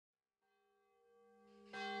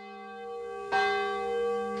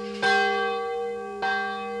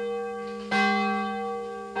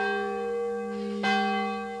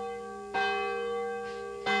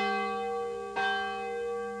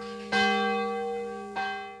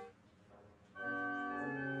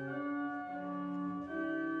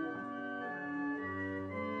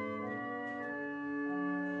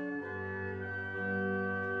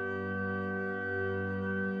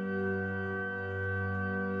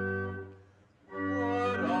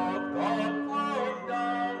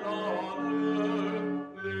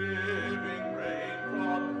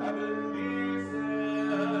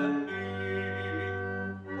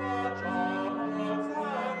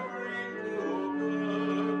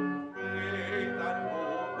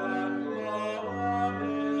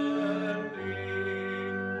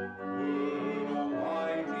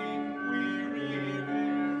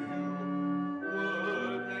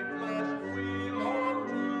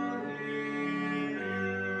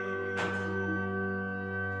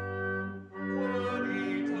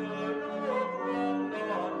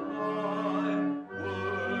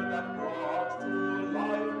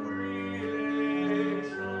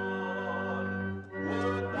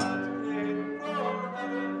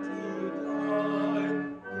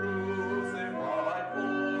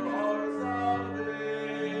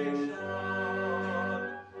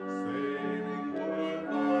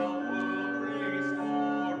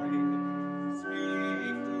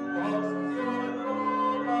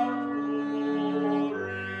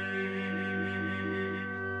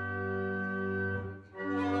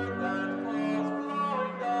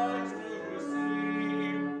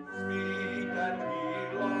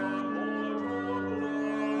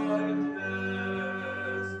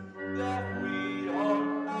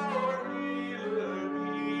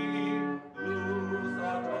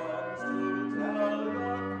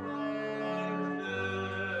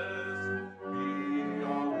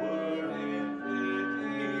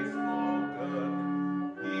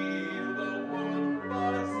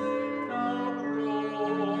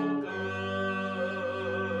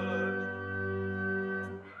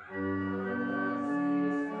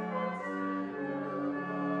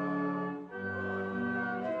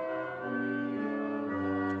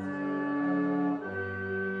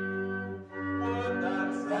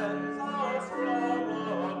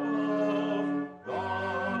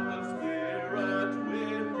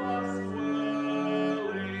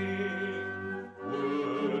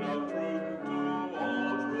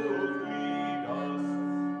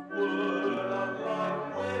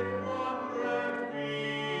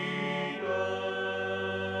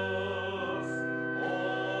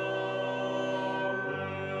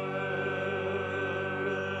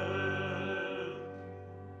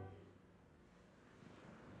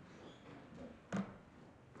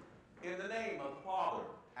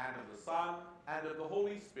Son, and of the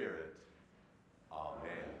Holy Spirit.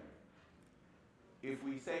 Amen. If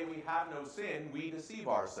we say we have no sin, we deceive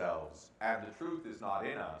ourselves, and the truth is not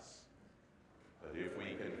in us. But if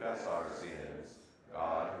we confess our sins,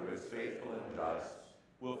 God, who is faithful and just,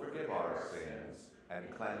 will forgive our sins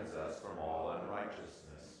and cleanse us from all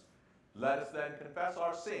unrighteousness. Let us then confess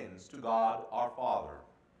our sins to God our Father.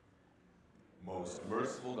 Most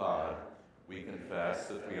merciful God, we confess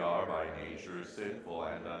that we are by nature sinful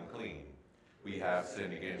and unclean. We have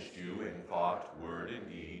sinned against you in thought, word, and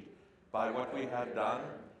deed, by what we have done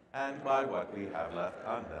and by what we have left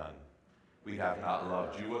undone. We have not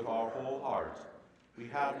loved you with our whole heart. We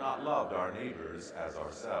have not loved our neighbors as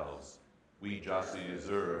ourselves. We justly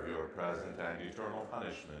deserve your present and eternal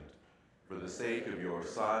punishment. For the sake of your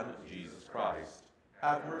Son, Jesus Christ,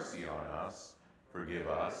 have mercy on us, forgive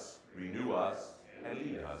us, renew us, and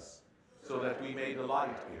lead us, so that we may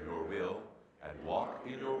delight in your will and walk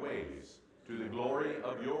in your ways, to the glory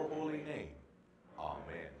of your holy name.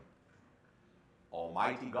 Amen.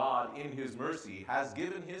 Almighty God, in his mercy, has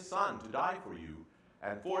given his Son to die for you,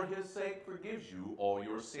 and for his sake forgives you all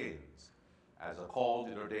your sins. As a called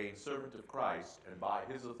and ordained servant of Christ, and by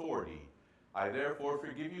his authority, I therefore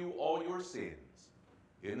forgive you all your sins.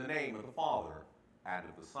 In the name of the Father, and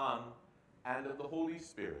of the Son, and of the Holy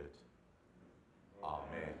Spirit.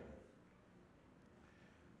 Amen.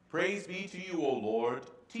 Praise be to you, O Lord.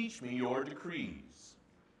 Teach me your decrees.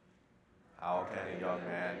 How can a young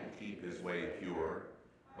man keep his way pure?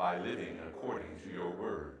 By living according to your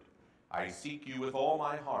word. I seek you with all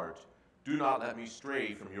my heart. Do not let me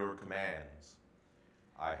stray from your commands.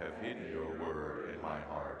 I have hidden your word in my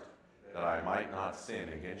heart, that I might not sin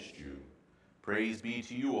against you. Praise be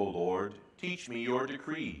to you, O Lord. Teach me your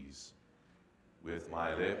decrees. With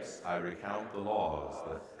my lips I recount the laws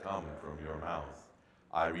that come from your mouth.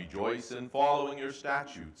 I rejoice in following your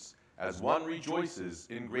statutes, as one rejoices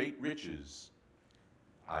in great riches.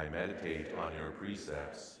 I meditate on your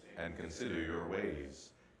precepts and consider your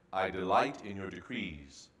ways. I delight in your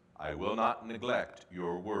decrees. I will not neglect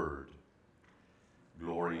your word.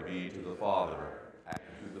 Glory be to the Father, and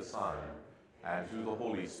to the Son, and to the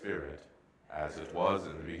Holy Spirit, as it was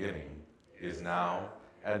in the beginning, is now,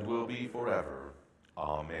 and will be forever.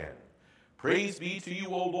 Amen. Praise be to you,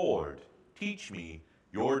 O Lord. Teach me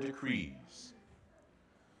your decrees.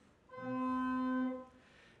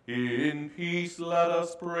 In peace let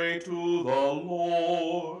us pray to the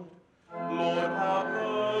Lord. Lord, have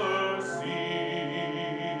mercy.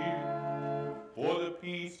 For the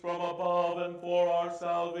peace from above and for our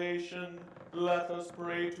salvation, let us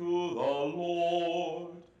pray to the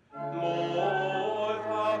Lord. Lord,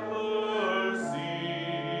 have mercy.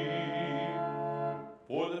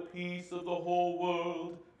 For the peace of the whole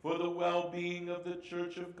world, for the well-being of the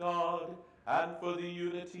Church of God, and for the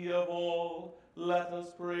unity of all, let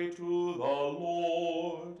us pray to the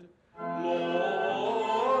Lord.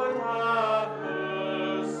 Lord, have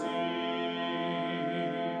mercy.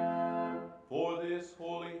 For this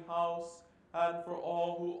holy house, and for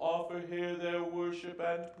all who offer here their worship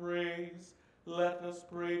and praise, let us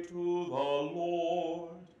pray to the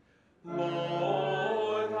Lord.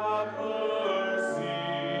 Lord, have mercy.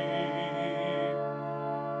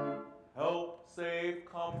 Help, save,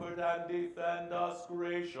 comfort, and defend us,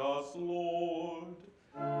 gracious Lord.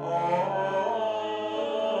 Amen.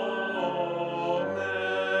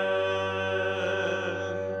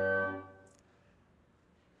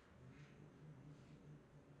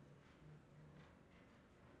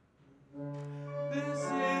 This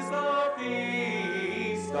is the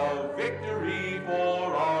feast of victory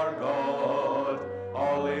for our God.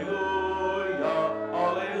 Alleluia,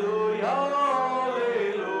 alleluia,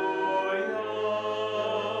 alleluia.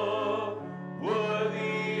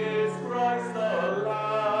 Worthy is Christ the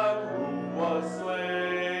Lamb who was slain.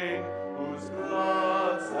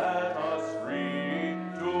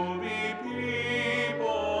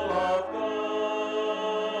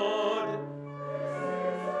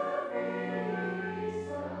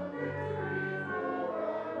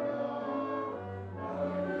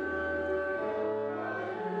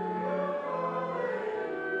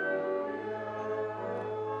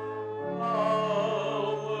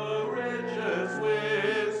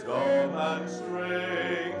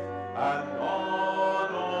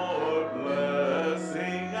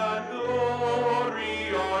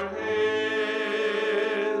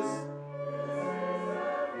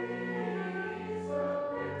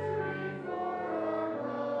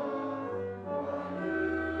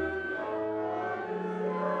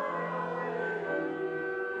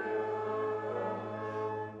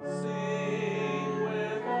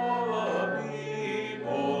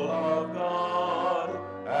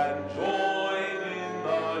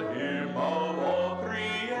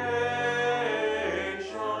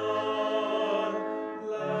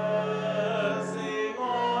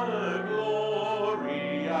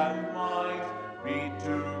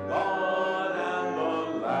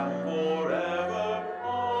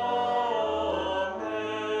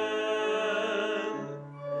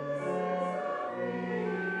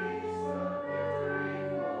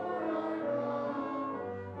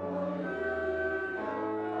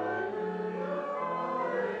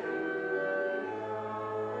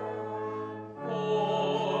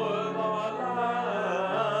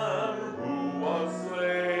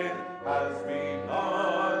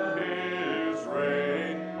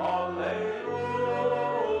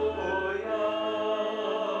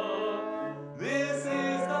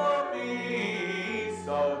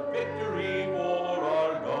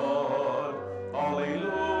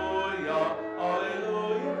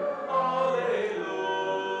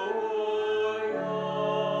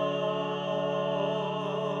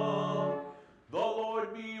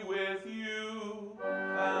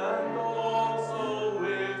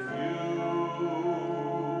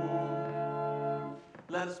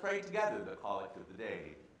 pray together the collect of the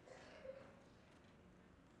day.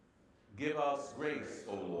 Give us grace,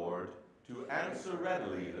 O Lord, to answer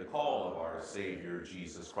readily the call of our Savior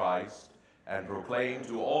Jesus Christ, and proclaim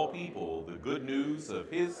to all people the good news of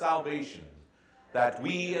his salvation, that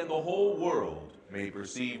we and the whole world may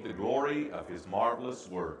perceive the glory of his marvelous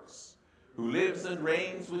works, who lives and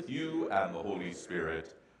reigns with you and the Holy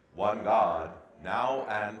Spirit, one God, now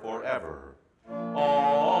and forever.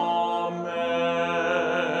 Amen.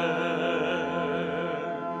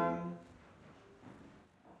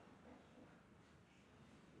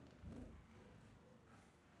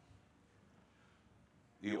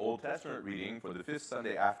 The Old Testament reading for the fifth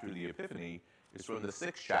Sunday after the Epiphany is from the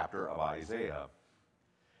 6th chapter of Isaiah.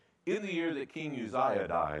 In the year that King Uzziah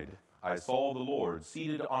died, I saw the Lord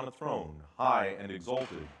seated on a throne, high and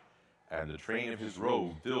exalted, and the train of his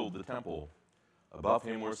robe filled the temple. Above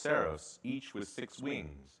him were seraphs, each with 6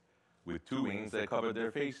 wings. With 2 wings they covered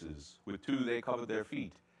their faces, with 2 they covered their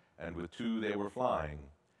feet, and with 2 they were flying.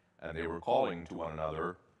 And they were calling to one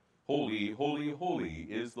another, Holy, holy, holy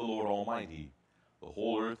is the Lord Almighty. The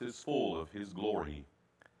whole earth is full of his glory.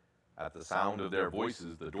 At the sound of their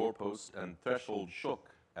voices, the doorposts and threshold shook,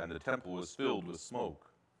 and the temple was filled with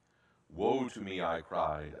smoke. Woe to me, I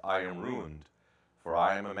cried, I am ruined, for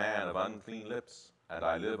I am a man of unclean lips, and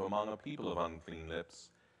I live among a people of unclean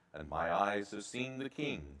lips, and my eyes have seen the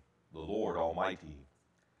King, the Lord Almighty.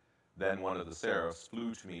 Then one of the seraphs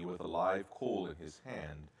flew to me with a live coal in his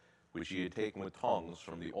hand, which he had taken with tongs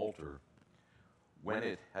from the altar. When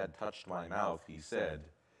it had touched my mouth, he said,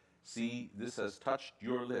 See, this has touched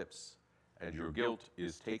your lips, and your guilt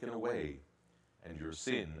is taken away, and your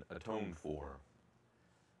sin atoned for.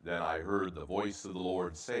 Then I heard the voice of the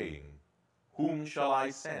Lord saying, Whom shall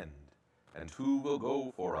I send, and who will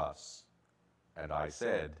go for us? And I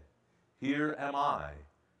said, Here am I,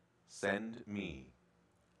 send me.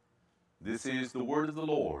 This is the word of the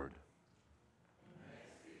Lord.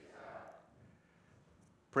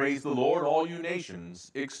 Praise the Lord, all you nations.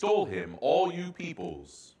 Extol him, all you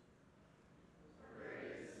peoples.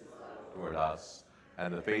 Toward us,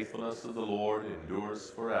 and the faithfulness of the Lord endures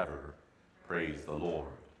forever. Praise the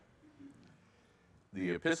Lord.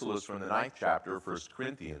 The epistle is from the 9th chapter, 1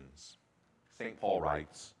 Corinthians. St. Paul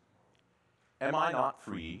writes, Am I not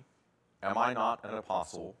free? Am I not an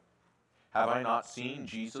apostle? Have I not seen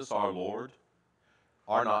Jesus our Lord?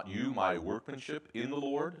 Are not you my workmanship in the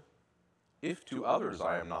Lord? If to others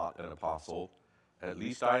I am not an apostle, at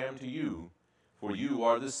least I am to you, for you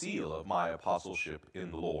are the seal of my apostleship in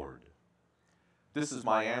the Lord. This is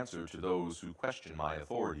my answer to those who question my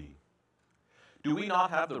authority. Do we not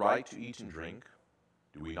have the right to eat and drink?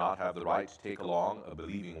 Do we not have the right to take along a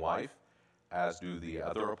believing wife, as do the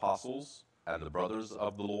other apostles and the brothers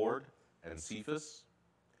of the Lord and Cephas?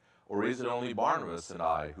 Or is it only Barnabas and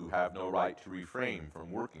I who have no right to refrain from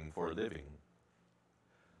working for a living?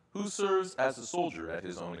 Who serves as a soldier at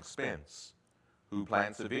his own expense? Who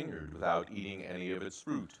plants a vineyard without eating any of its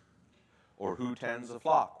fruit? Or who tends a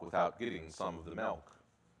flock without getting some of the milk?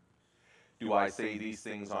 Do I say these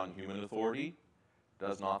things on human authority?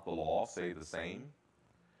 Does not the law say the same?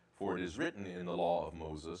 For it is written in the law of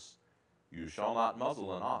Moses, You shall not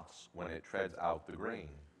muzzle an ox when it treads out the grain.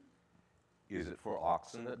 Is it for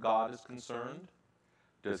oxen that God is concerned?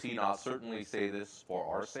 Does he not certainly say this for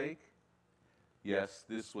our sake? Yes,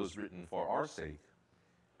 this was written for our sake,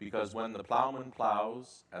 because when the plowman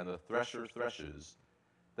plows and the thresher threshes,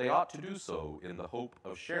 they ought to do so in the hope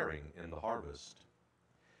of sharing in the harvest.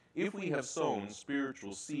 If we have sown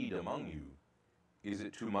spiritual seed among you, is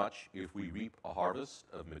it too much if we reap a harvest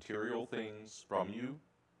of material things from you?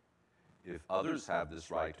 If others have this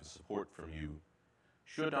right to support from you,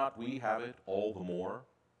 should not we have it all the more?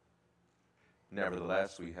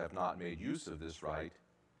 Nevertheless, we have not made use of this right,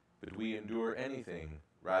 but we endure anything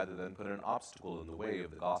rather than put an obstacle in the way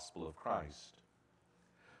of the gospel of Christ.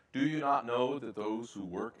 Do you not know that those who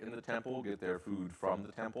work in the temple get their food from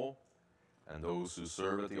the temple, and those who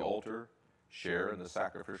serve at the altar share in the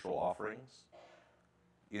sacrificial offerings?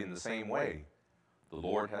 In the same way, the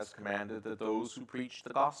Lord has commanded that those who preach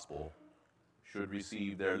the gospel should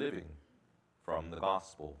receive their living from the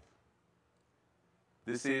gospel.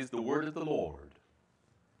 This is the word of the Lord.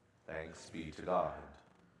 Thanks be to God.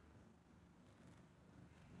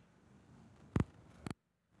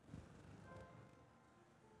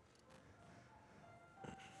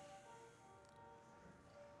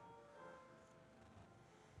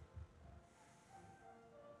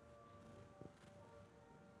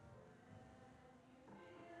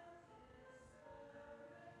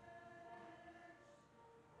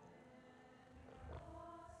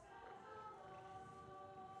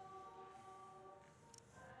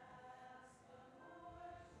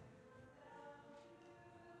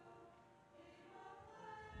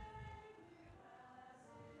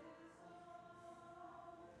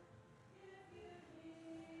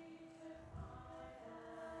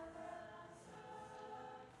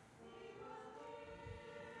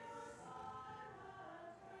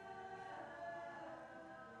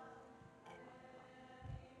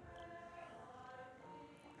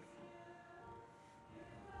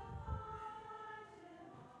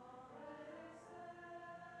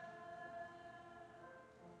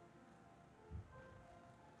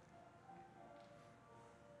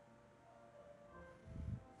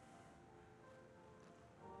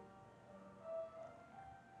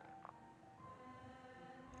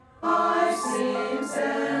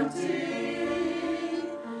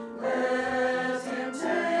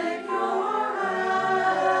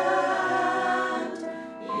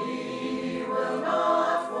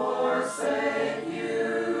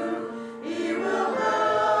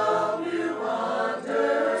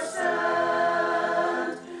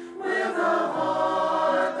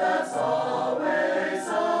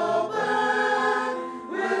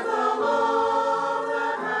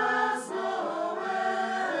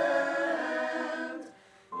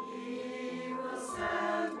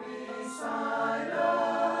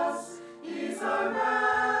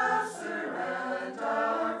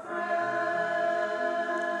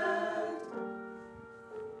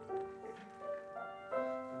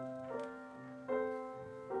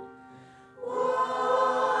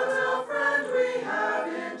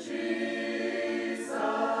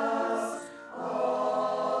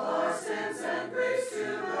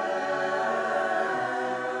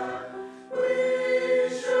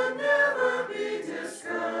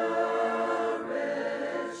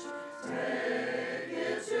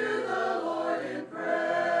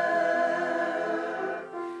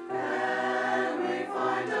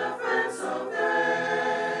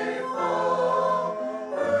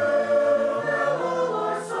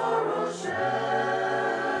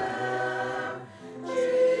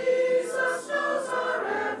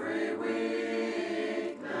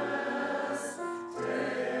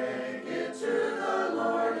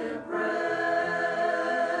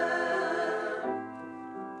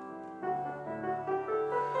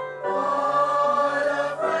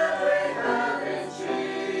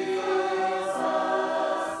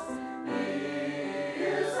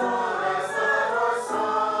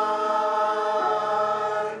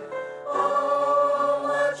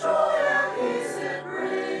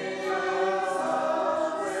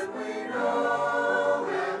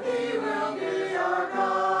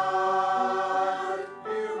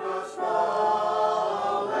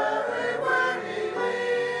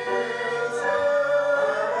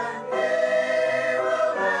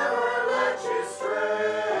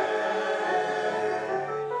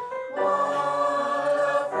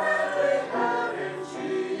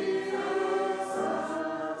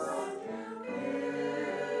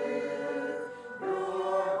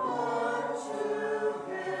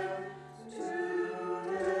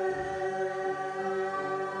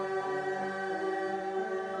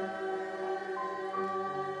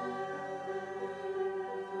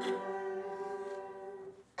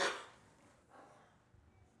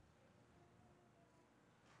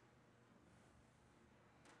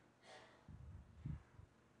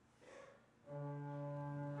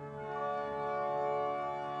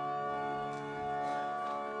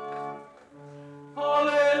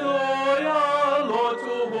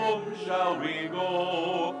 shall we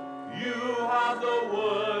go? You have the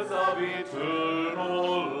words of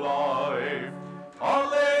eternal life.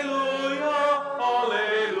 Alleluia,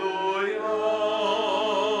 alleluia.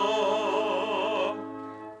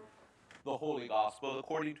 The Holy Gospel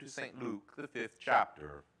according to St. Luke, the 5th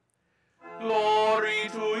chapter. Glory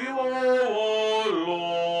to you, O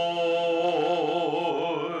Lord.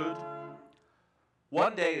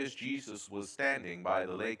 One day as Jesus was standing by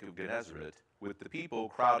the lake of Gennesaret, with the people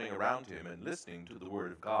crowding around him and listening to the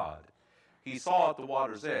word of God, he saw at the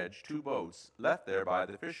water's edge 2 boats left there by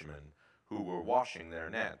the fishermen, who were washing their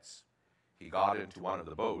nets. He got into one of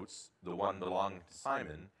the boats, the one belonging to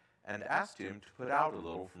Simon, and asked him to put out a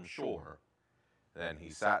little from shore. Then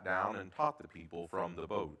he sat down and taught the people from the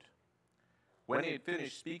boat. When he had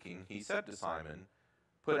finished speaking, he said to Simon,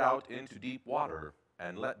 "Put out into deep water,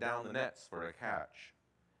 and let down the nets for a catch."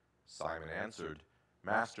 Simon answered,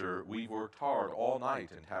 "Master, we've worked hard all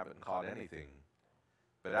night and haven't caught anything.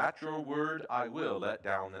 But at your word I will let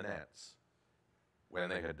down the nets." When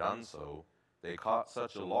they had done so, they caught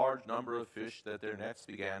such a large number of fish that their nets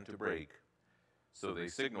began to break. So they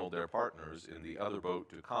signaled their partners in the other boat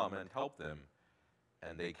to come and help them.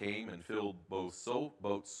 And they came and filled both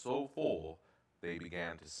boats so full they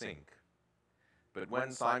began to sink. But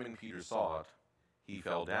when Simon Peter saw it, he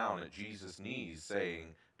fell down at Jesus' knees,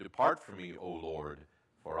 saying, "Depart from me, O Lord,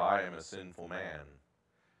 for I am a sinful man."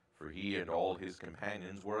 For he and all his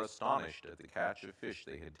companions were astonished at the catch of fish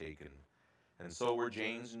they had taken, and so were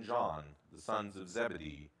James and John, the sons of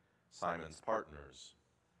Zebedee, Simon's partners.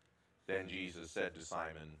 Then Jesus said to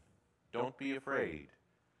Simon, "Don't be afraid.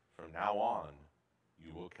 From now on,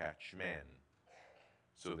 you will catch men."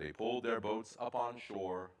 So they pulled their boats up on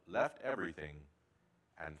shore, left everything,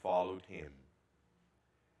 and followed him.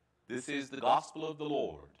 This is the gospel of the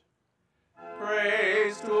Lord.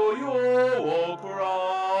 Praise to you, O Christ.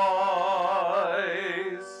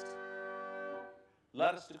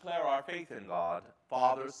 Let us declare our faith in God,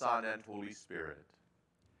 Father, Son, and Holy Spirit.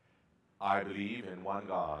 I believe in one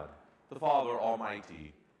God, the Father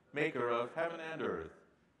Almighty, maker of heaven and earth,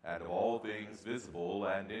 and of all things visible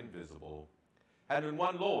and invisible, and in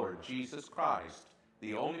one Lord, Jesus Christ,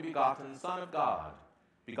 the only begotten Son of God,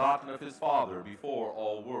 begotten of his Father before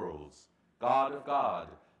all worlds, God of God,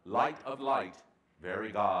 light of light,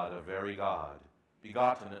 very God of very God,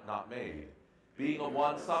 begotten and not made, being of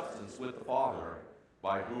one substance with the Father,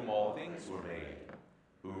 by whom all things were made,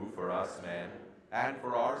 who for us men and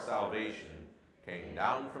for our salvation came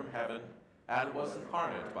down from heaven and was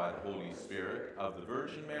incarnate by the Holy Spirit of the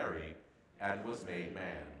Virgin Mary, and was made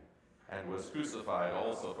man, and was crucified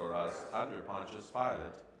also for us under Pontius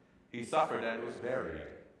Pilate. He suffered and was buried,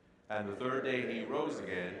 and the third day he rose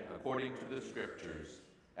again according to the Scriptures,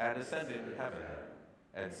 and ascended to heaven,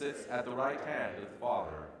 and sits at the right hand of the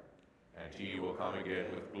Father. And he will come again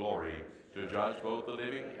with glory to judge both the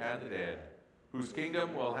living and the dead, whose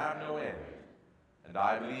kingdom will have no end. And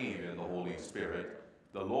I believe in the Holy Spirit,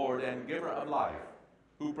 the Lord and giver of life,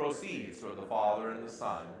 who proceeds from the Father and the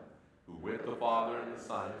Son, who with the Father and the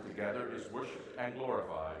Son together is worshipped and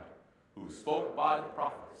glorified, who spoke by the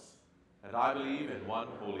prophets. And I believe in one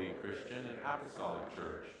holy Christian and apostolic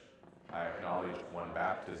church. I acknowledge one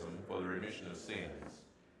baptism for the remission of sins,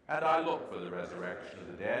 and I look for the resurrection of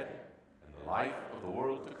the dead and the life of the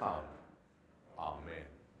world to come. Amen.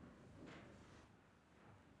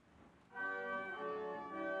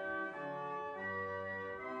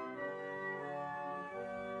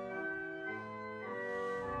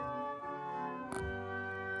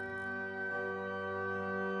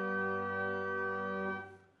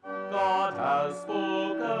 God has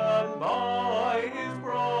spoken by his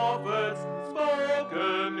prophets,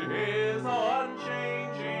 spoken his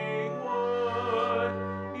unchanging word,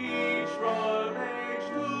 each from age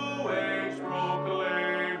to age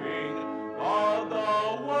proclaiming God the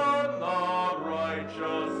one, the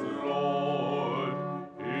righteous Lord.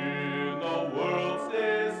 In the world's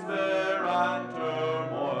despair and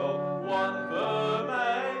turmoil, one firm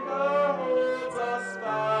anchor holds us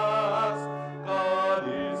fast. God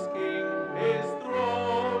is King, his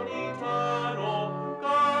throne eternal,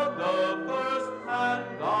 God the first and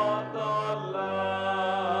God the last.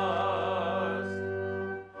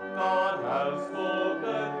 God has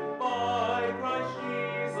spoken by Christ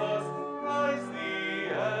Jesus, Christ the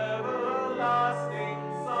everlasting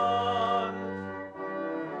Son.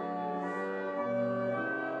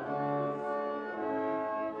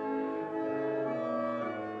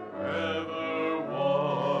 Ever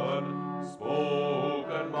one,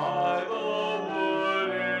 spoken by the Word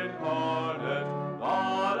incarnate,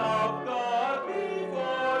 God of God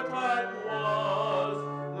before time was,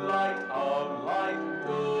 light of light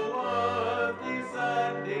to earth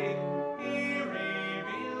descending, he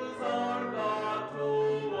reveals our God to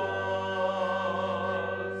us.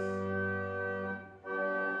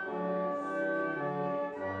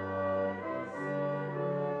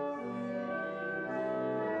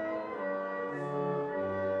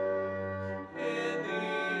 In the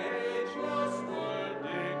ageless word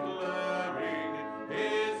declaring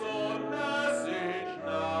his own message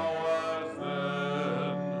now as then.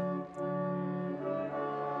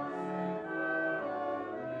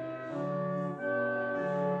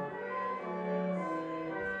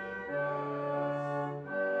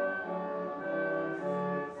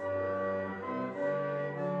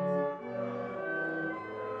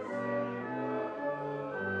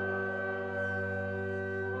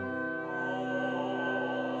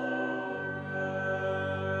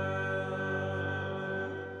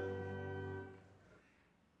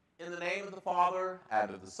 In the name of the Father,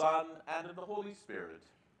 and of the Son, and of the Holy Spirit.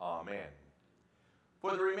 Amen.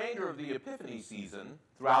 For the remainder of the Epiphany season,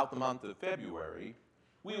 throughout the month of February,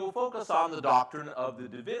 we will focus on the doctrine of the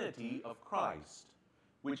divinity of Christ,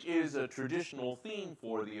 which is a traditional theme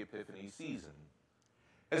for the Epiphany season.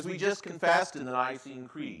 As we just confessed in the Nicene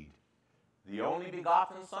Creed, the only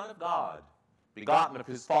begotten Son of God, begotten of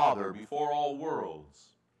his Father before all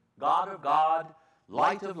worlds, God of God,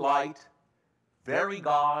 light of light, very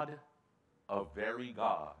God of very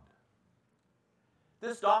God.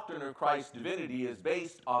 This doctrine of Christ's divinity is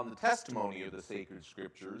based on the testimony of the sacred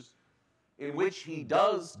scriptures, in which he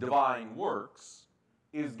does divine works,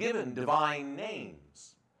 is given divine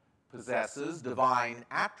names, possesses divine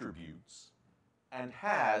attributes, and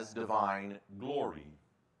has divine glory.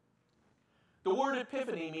 The word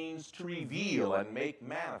epiphany means to reveal and make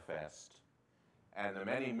manifest, and the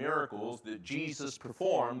many miracles that Jesus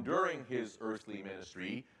performed during his earthly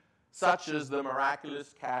ministry, such as the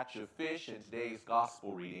miraculous catch of fish in today's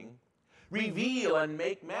gospel reading, reveal and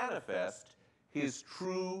make manifest his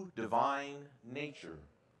true divine nature.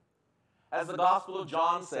 As the Gospel of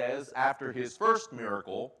John says, after his first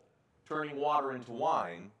miracle, turning water into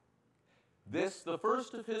wine, this, the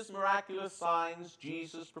first of his miraculous signs,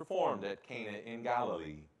 Jesus performed at Cana in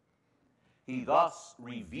Galilee. He thus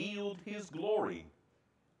revealed his glory,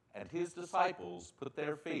 and his disciples put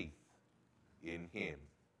their faith in him.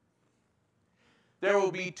 There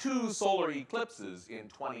will be 2 solar eclipses in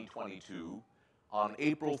 2022 on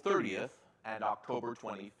April 30th and October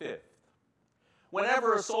 25th.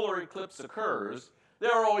 Whenever a solar eclipse occurs,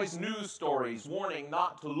 there are always news stories warning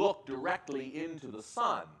not to look directly into the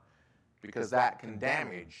sun, because that can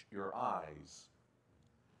damage your eyes.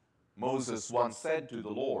 Moses once said to the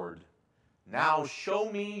Lord, "Now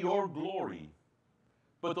show me your glory."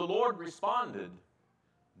 But the Lord responded,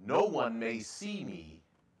 "No one may see me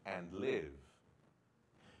and live."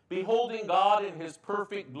 Beholding God in his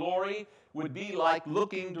perfect glory would be like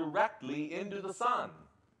looking directly into the sun,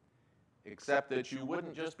 except that you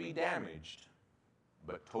wouldn't just be damaged,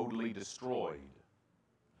 but totally destroyed.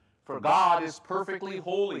 For God is perfectly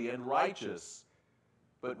holy and righteous,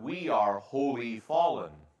 but we are wholly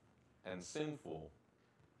fallen and sinful.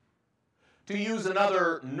 To use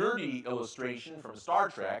another nerdy illustration from Star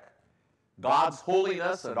Trek, God's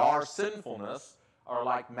holiness and our sinfulness are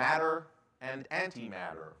like matter and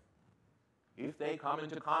antimatter. If they come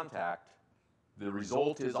into contact, the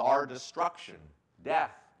result is our destruction,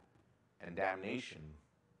 death, and damnation.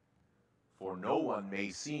 For no one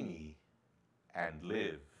may see me and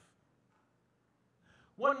live.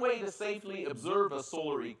 One way to safely observe a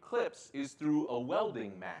solar eclipse is through a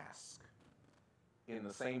welding mask. In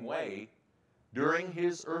the same way, during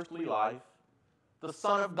his earthly life, the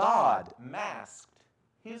Son of God masked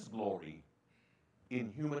his glory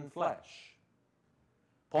in human flesh.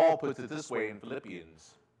 Paul puts it this way in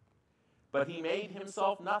Philippians, "But he made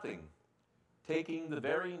himself nothing, taking the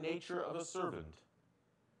very nature of a servant,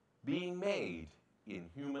 being made in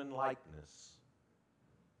human likeness."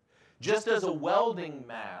 Just as a welding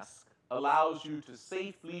mask allows you to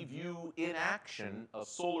safely view in action a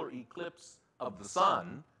solar eclipse of the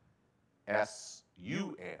sun,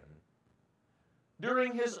 S-U-N,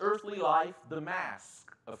 during his earthly life, the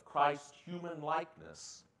mask of Christ's human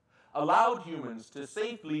likeness allowed humans to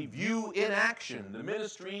safely view in action the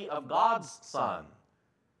ministry of God's Son,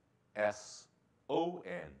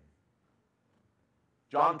 S-O-N.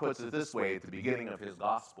 John puts it this way at the beginning of his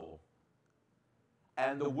gospel,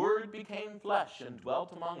 "And the Word became flesh and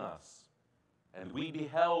dwelt among us, and we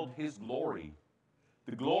beheld his glory,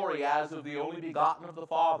 the glory as of the only begotten of the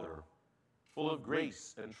Father, full of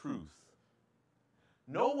grace and truth.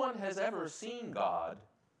 No one has ever seen God,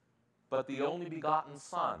 but the only begotten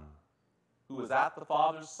Son, who is at the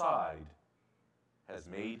Father's side, has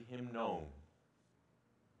made him known."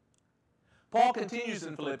 Paul continues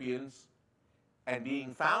in Philippians, "And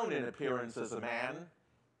being found in appearance as a man,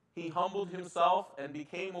 he humbled himself and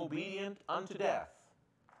became obedient unto death,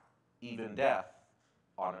 even death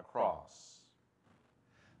on a cross."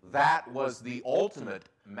 That was the ultimate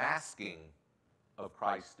masking of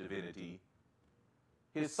Christ's divinity,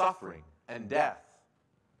 his suffering and death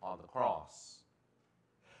on the cross.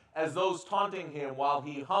 As those taunting him while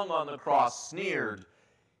he hung on the cross sneered,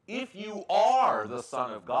 "If you are the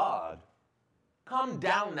Son of God, come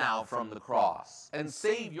down now from the cross and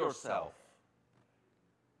save yourself."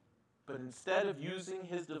 But instead of using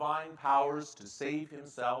his divine powers to save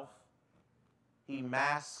himself, he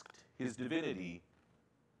masked his divinity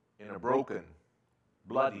in a broken,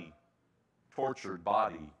 bloody, tortured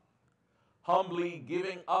body, humbly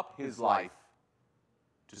giving up his life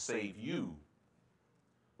to save you,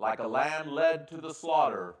 like a lamb led to the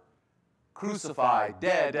slaughter, crucified,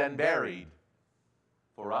 dead, and buried,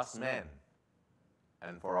 for us men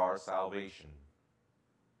and for our salvation.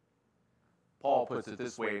 Paul puts it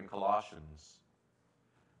this way in Colossians,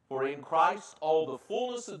 "For in Christ all the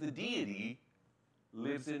fullness of the deity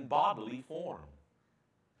lives in bodily form.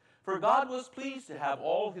 For God was pleased to have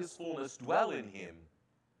all his fullness dwell in him,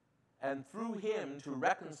 and through him to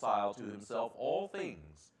reconcile to himself all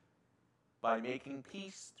things, by making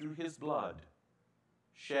peace through his blood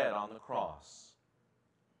shed on the cross.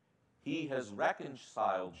 He has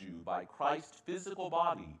reconciled you by Christ's physical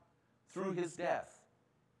body through his death,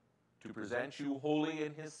 to present you holy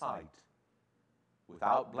in his sight,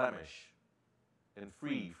 without blemish and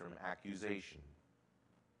free from accusation."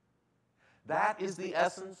 That is the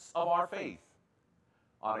essence of our faith.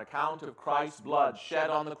 On account of Christ's blood shed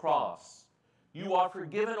on the cross, you are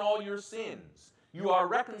forgiven all your sins. You are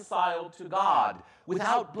reconciled to God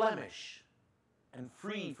without blemish and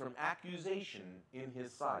free from accusation in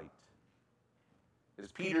his sight.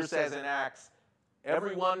 As Peter says in Acts,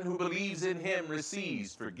 Everyone who believes in him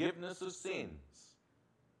receives forgiveness of sins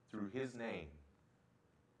through his name.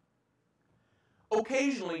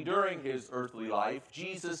 Occasionally during his earthly life,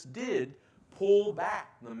 Jesus did pull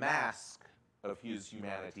back the mask of his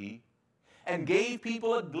humanity and gave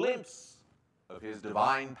people a glimpse of his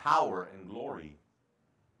divine power and glory.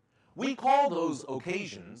 We call those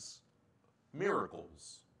occasions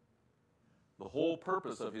miracles. The whole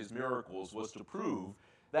purpose of his miracles was to prove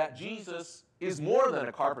that Jesus is more than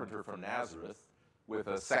a carpenter from Nazareth with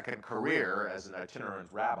a second career as an itinerant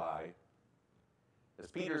rabbi. As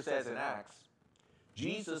Peter says in Acts,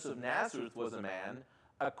 Jesus of Nazareth was a man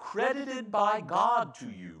accredited by God to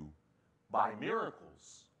you by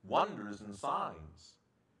miracles, wonders, and signs,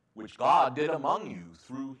 which God did among you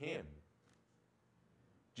through him.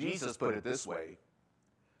 Jesus put it this way,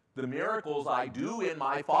 "The miracles I do in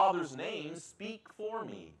my Father's name speak for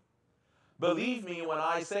me. Believe me when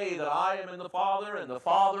I say that I am in the Father and the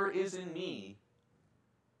Father is in me,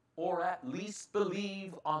 or at least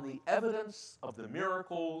believe on the evidence of the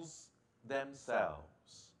miracles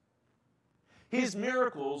themselves." His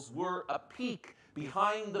miracles were a peek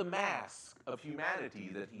behind the mask of humanity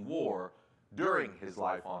that he wore during his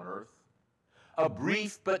life on earth, a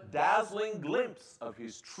brief but dazzling glimpse of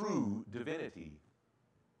his true divinity.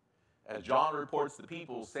 As John reports the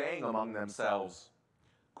people saying among themselves,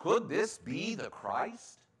 "Could this be the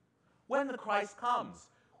Christ? When the Christ comes,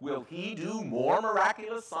 will he do more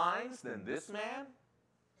miraculous signs than this man?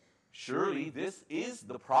 Surely this is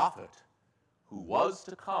the prophet who was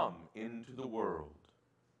to come into the world."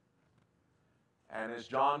 And as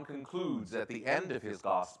John concludes at the end of his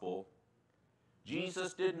gospel,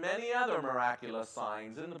 Jesus did many other miraculous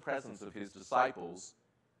signs in the presence of his disciples,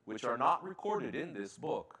 which are not recorded in this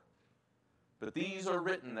book. But these are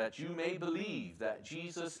written that you may believe that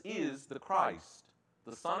Jesus is the Christ,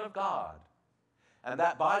 the Son of God, and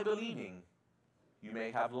that by believing you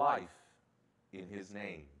may have life in his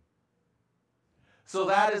name. So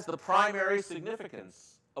that is the primary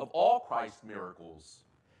significance of all Christ's miracles,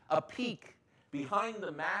 a peek behind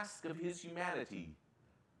the mask of his humanity,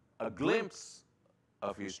 a glimpse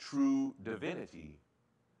of his true divinity.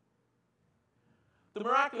 The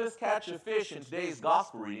miraculous catch of fish in today's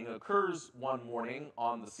gospel reading occurs one morning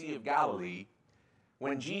on the Sea of Galilee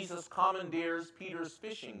when Jesus commandeers Peter's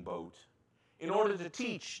fishing boat in order to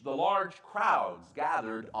teach the large crowds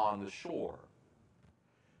gathered on the shore.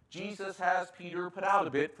 Jesus has Peter put out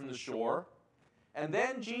a bit from the shore, and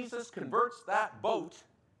then Jesus converts that boat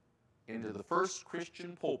into the first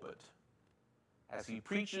Christian pulpit as he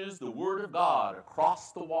preaches the word of God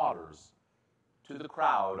across the waters to the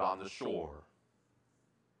crowd on the shore.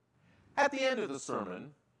 At the end of the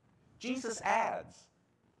sermon, Jesus adds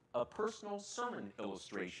a personal sermon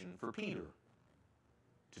illustration for Peter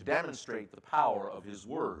to demonstrate the power of his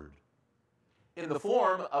word in the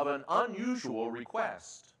form of an unusual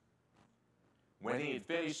request. When he had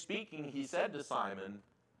finished speaking, he said to Simon,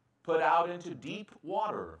 "Put out into deep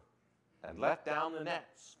water and let down the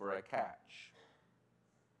nets for a catch."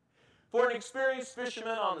 For an experienced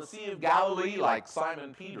fisherman on the Sea of Galilee like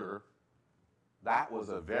Simon Peter, that was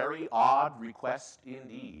a very odd request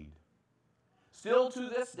indeed. Still to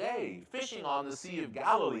this day, fishing on the Sea of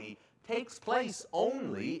Galilee takes place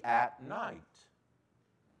only at night.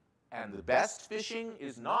 And the best fishing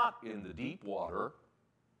is not in the deep water,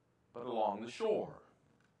 but along the shore.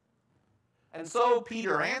 And so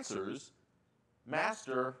Peter answers,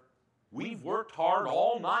 "Master, we've worked hard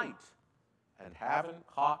all night and haven't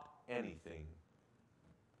caught anything."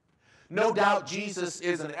 No doubt Jesus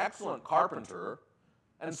is an excellent carpenter,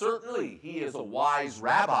 and certainly he is a wise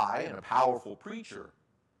rabbi and a powerful preacher.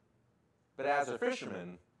 But as a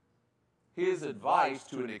fisherman, his advice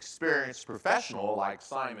to an experienced professional like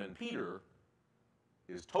Simon Peter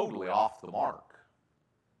is totally off the mark.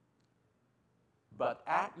 "But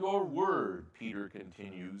at your word," Peter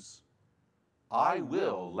continues, "I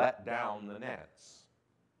will let down the nets."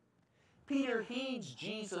 Peter heeds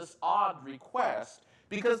Jesus' odd request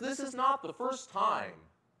because this is not the first time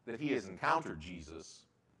that he has encountered Jesus.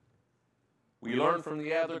 We learn from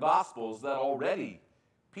the other Gospels that already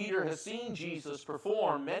Peter has seen Jesus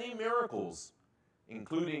perform many miracles,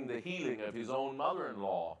 including the healing of his own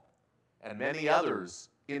mother-in-law and many others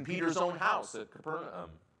in Peter's own house at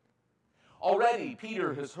Capernaum. Already,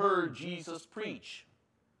 Peter has heard Jesus preach,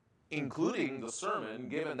 including the sermon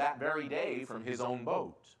given that very day from his own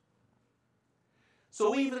boat.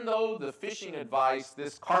 So even though the fishing advice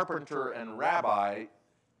this carpenter and rabbi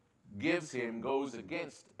gives him goes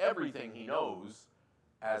against everything he knows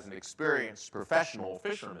as an experienced professional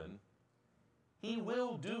fisherman, he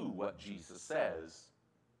will do what Jesus says.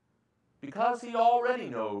 because he already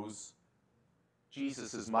knows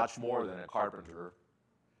Jesus is much more than a carpenter,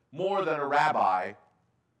 more than a rabbi,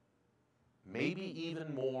 maybe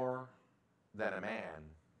even more than a man.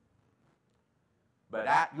 But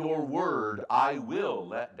at your word, I will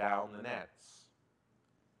let down the nets.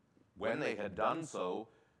 When they had done so,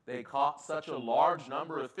 they caught such a large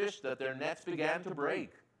number of fish that their nets began to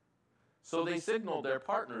break. So they signaled their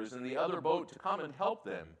partners in the other boat to come and help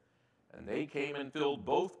them. And they came and filled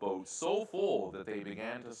both boats so full that they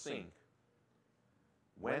began to sink.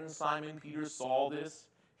 When Simon Peter saw this,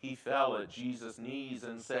 he fell at Jesus' knees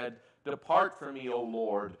and said, "Depart from me, O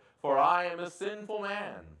Lord, for I am a sinful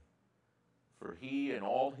man." For he and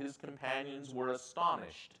all his companions were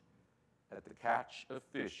astonished at the catch of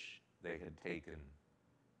fish they had taken.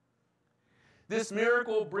 This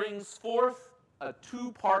miracle brings forth a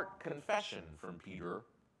two-part confession from Peter.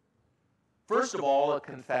 First of all, a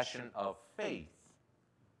confession of faith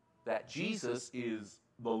that Jesus is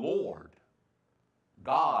the Lord,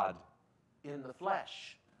 God in the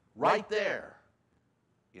flesh, right there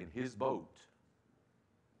in his boat.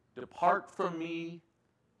 "Depart from me,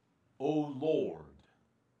 O Lord."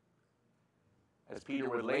 As Peter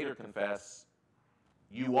would later confess,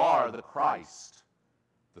 "You are the Christ,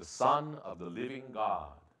 the Son of the living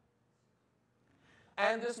God."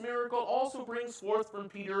 And this miracle also brings forth from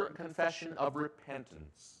Peter a confession of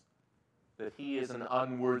repentance, that he is an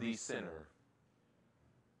unworthy sinner.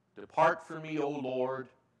 "Depart from me, O Lord,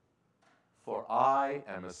 for I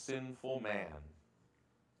am a sinful man."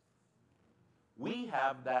 We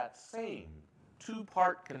have that same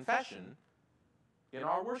two-part confession in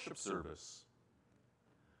our worship service.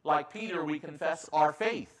 Like Peter, we confess our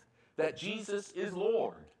faith that Jesus is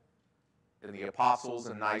Lord in the Apostles'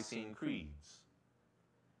 and Nicene creeds.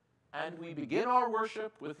 And we begin our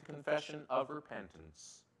worship with a confession of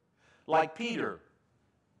repentance. Like Peter,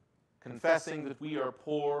 confessing that we are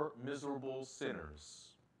poor, miserable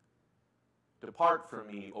sinners. "Depart from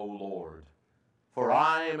me, O Lord, for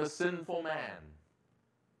I am a sinful man."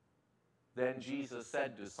 Then Jesus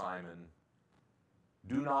said to Simon,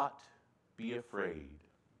 "Do not be afraid."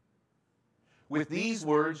 With these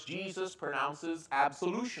words, Jesus pronounces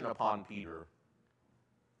absolution upon Peter,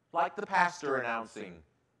 like the pastor announcing,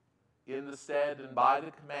 "In the stead and by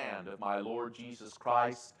the command of my Lord Jesus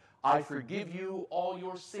Christ, I forgive you all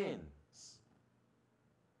your sins.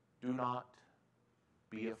 Do not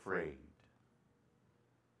be afraid."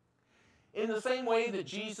 In the same way that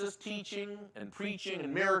Jesus' teaching and preaching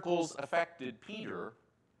and miracles affected Peter,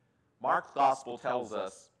 Mark's gospel tells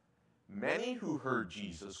us, many who heard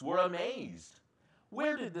Jesus were amazed.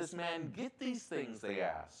 "Where did this man get these things?" they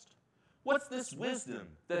asked. "What's this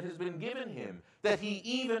wisdom that has been given him, that he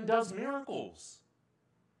even does miracles?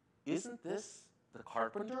 Isn't this the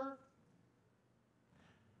carpenter?"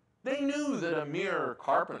 They knew that a mere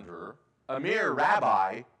carpenter, a mere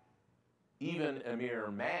rabbi, even a mere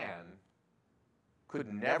man,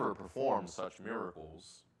 could never perform such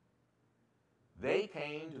miracles. They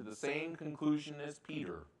came to the same conclusion as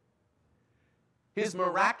Peter. His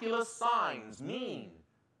miraculous signs mean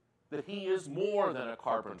that he is more than a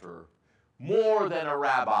carpenter, more than a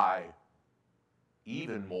rabbi,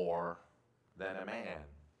 even more than a man.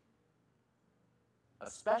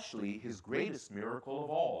 Especially his greatest miracle of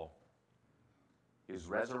all, his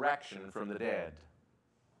resurrection from the dead.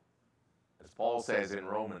 As Paul says in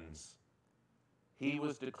Romans, he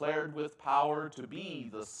was declared with power to be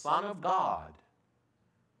the Son of God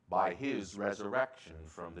by his resurrection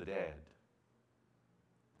from the dead.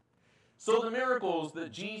 So the miracles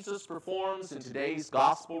that Jesus performs in today's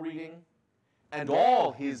gospel reading and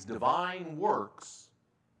all his divine works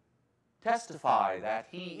testify that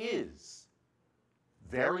he is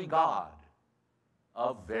very God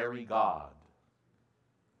of very God.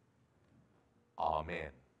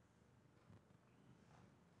 Amen.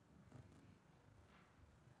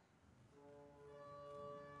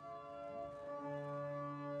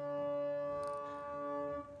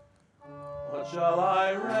 What shall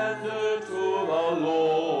I render to the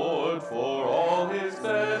Lord for all his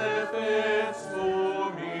benefits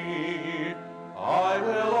to me? I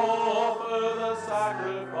will offer the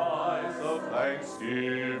sacrifice of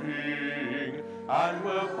thanksgiving and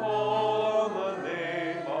will call on the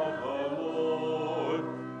name of the Lord.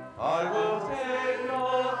 I will take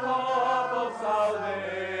the cup of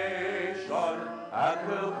salvation and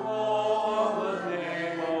will call on the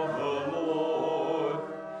name of the Lord.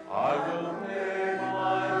 I will pay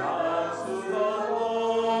my vows to the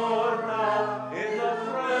Lord now in the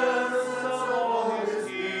presence of all his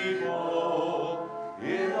people,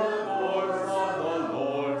 in the courts of the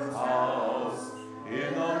Lord's house,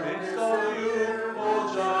 in the midst of you, O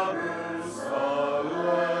Jerusalem.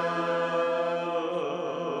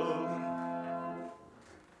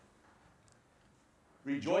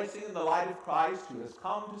 Rejoicing in the light of Christ who has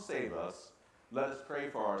come to save us, let us pray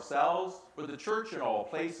for ourselves, for the church in all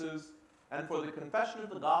places, and for the confession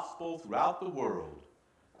of the gospel throughout the world,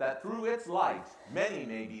 that through its light many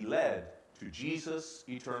may be led to Jesus'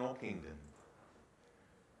 eternal kingdom.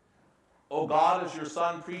 O God, as your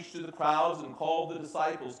Son preached to the crowds and called the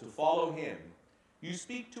disciples to follow him, you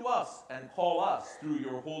speak to us and call us through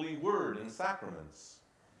your holy word and sacraments.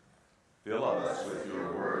 Fill us with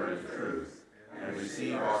your word and truth, and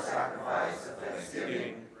receive our sacrifice of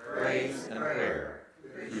thanksgiving, praise, and prayer,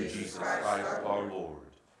 through Jesus Christ our Lord.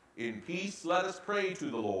 In peace let us pray to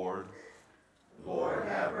the Lord. Lord,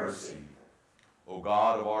 have mercy. O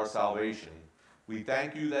God of our salvation, we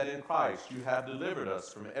thank you that in Christ you have delivered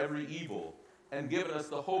us from every evil and given us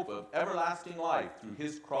the hope of everlasting life through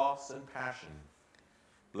his cross and passion.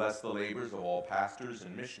 Bless the labors of all pastors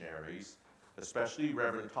and missionaries, especially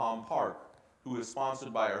Reverend Tom Park, who is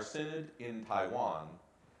sponsored by our synod in Taiwan,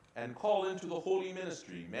 and call into the holy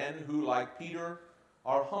ministry men who, like Peter,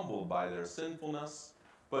 are humbled by their sinfulness,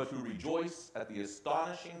 but who rejoice at the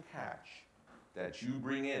astonishing catch that you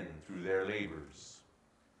bring in through their labors.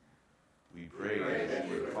 We pray that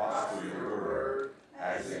you would prosper your word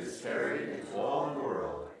as it is carried into all the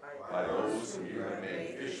world by those whom you have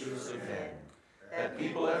made fishers of men, that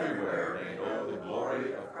people everywhere may know the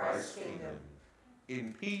glory of Christ's kingdom.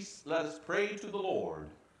 In peace let us pray to the Lord.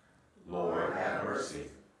 Lord, have mercy.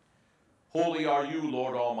 Holy are you,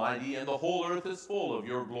 Lord Almighty, and the whole earth is full of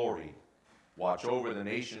your glory. Watch over the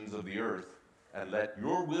nations of the earth, and let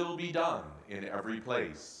your will be done in every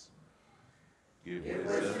place. Give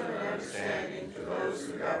wisdom and understanding to those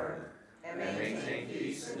who govern, and maintain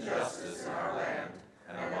peace and justice in our land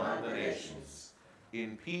and among the nations.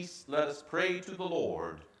 In peace let us pray to the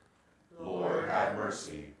Lord. Lord, have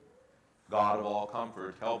mercy. God of all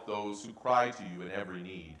comfort, help those who cry to you in every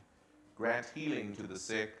need. Grant healing to the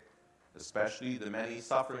sick, especially the many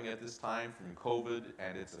suffering at this time from COVID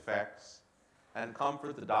and its effects, and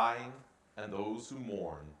comfort the dying and those who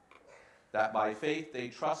mourn, that by faith they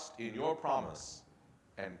trust in your promise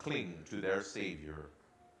and cling to their Savior.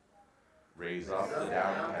 Raise up the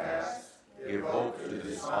downcast, give hope to the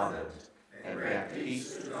despondent, and grant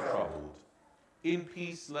peace to the troubled. In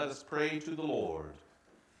peace let us pray to the Lord.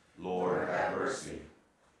 Lord, have mercy.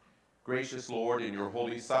 Gracious Lord, in your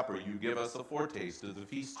holy supper you give us a foretaste of the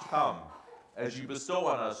feast to come, as you bestow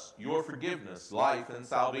on us your forgiveness, life, and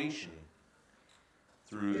salvation.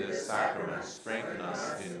 Through this sacrament, strengthen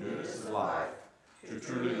us in newness of life, to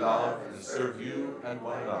truly love and serve you and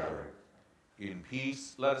one another. In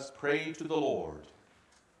peace, let us pray to the Lord.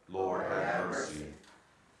 Lord, have mercy.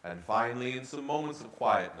 And finally, in some moments of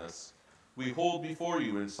quietness, we hold before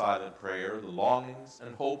you in silent prayer the longings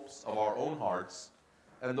and hopes of our own hearts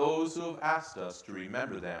and those who have asked us to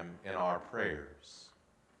remember them in our prayers.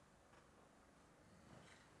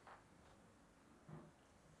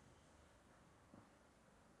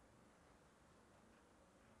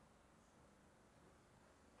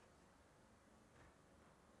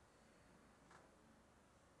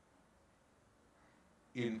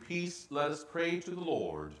 In peace, let us pray to the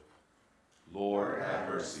Lord. Lord, have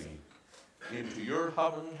mercy. Into your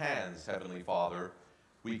loving hands, Heavenly Father,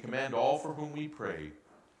 we commend all for whom we pray,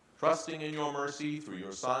 trusting in your mercy through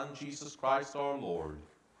your Son, Jesus Christ our Lord,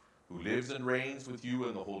 who lives and reigns with you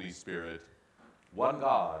in the Holy Spirit, one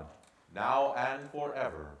God, now and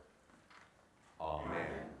forever.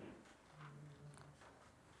 Amen.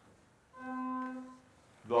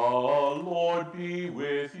 The Lord be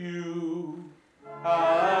with you,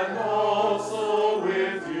 and also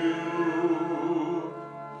with you.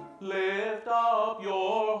 Lift up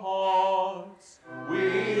your hearts.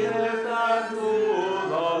 We lift them to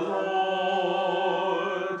the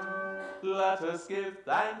Lord. Let us give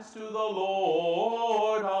thanks to the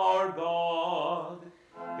Lord our God.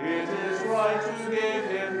 It is right to give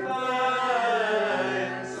him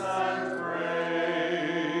thanks and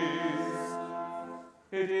praise.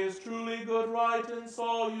 It is truly good, right, and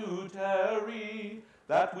salutary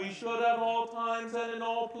that we should at all times and in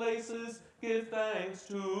all places give thanks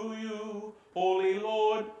to you, Holy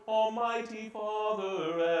Lord, Almighty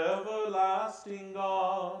Father, everlasting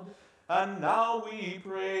God. And now we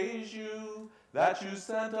praise you that you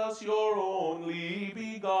sent us your only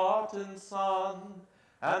begotten Son,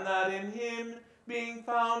 and that in him, being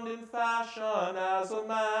found in fashion as a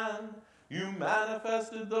man, you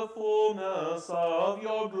manifested the fullness of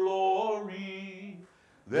your glory.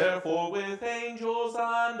 Therefore with angels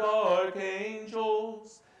and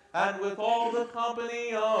archangels, and with all the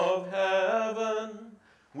company of heaven,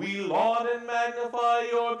 we laud and magnify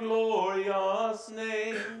your glorious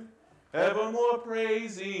name. evermore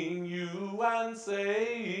praising you and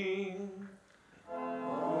saying,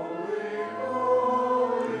 Holy,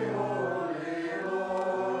 holy, holy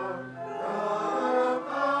Lord, God of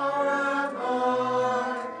power and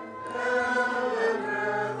might, heaven and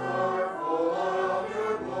earth are full of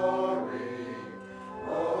your glory.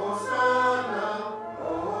 Hosanna,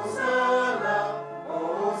 Hosanna,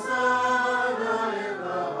 Hosanna in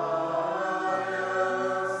the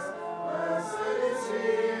highest. Blessed is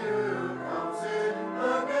he who comes in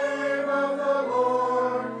the name of the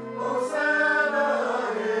Lord. Hosanna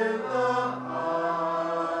in the highest.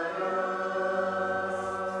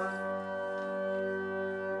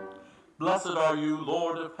 Blessed are you,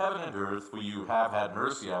 Lord of heaven and earth, for you have had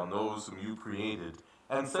mercy on those whom you created,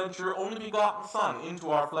 and sent your only begotten Son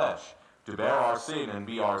into our flesh, to bear our sin and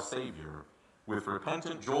be our Savior. With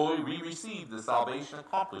repentant joy we receive the salvation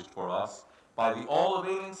accomplished for us by the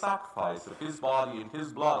all-availing sacrifice of his body and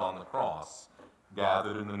his blood on the cross.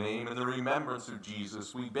 Gathered in the name and the remembrance of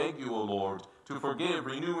Jesus, we beg you, O Lord, to forgive,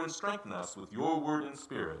 renew, and strengthen us with your word and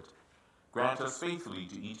spirit. Grant us faithfully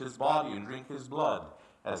to eat his body and drink his blood,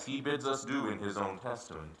 as he bids us do in his own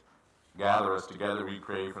testament. Gather us together, we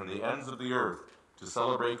pray, from the ends of the earth, to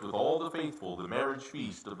celebrate with all the faithful the marriage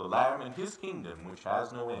feast of the Lamb and his kingdom, which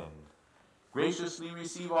has no end. Graciously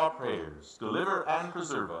receive our prayers, deliver and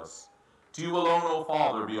preserve us. To you alone, O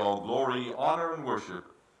Father, be all glory, honor, and worship,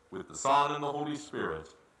 with the Son and the Holy Spirit,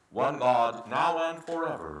 one God, now and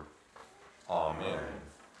forever. Amen.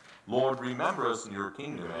 Lord, remember us in your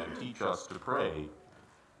kingdom and teach us to pray.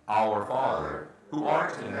 Our Father, who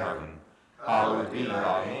art in heaven, hallowed be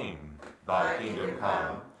thy name. Thy kingdom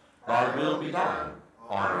come, thy will be done,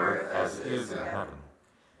 on earth as it is in heaven.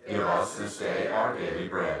 Give us this day our daily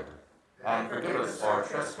bread, and forgive us our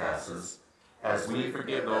trespasses, as we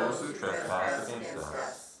forgive those who trespass against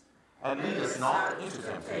us. And lead us not into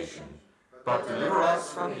temptation, but deliver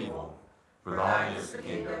us from evil. For thine is the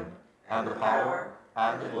kingdom, and the power,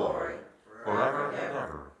 and the glory, forever and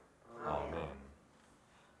ever. Amen.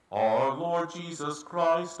 Our Lord Jesus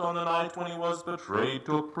Christ, on the night when he was betrayed,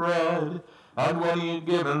 took bread, and when he had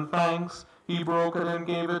given thanks, he broke it and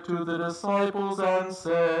gave it to the disciples and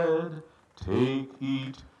said, Take,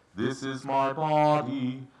 eat, this is my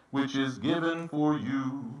body, which is given for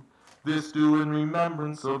you. This do in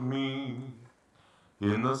remembrance of me.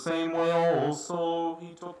 In the same way also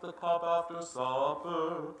he took the cup after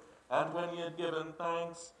supper, and when he had given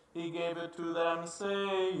thanks, he gave it to them,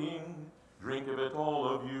 saying, Drink of it, all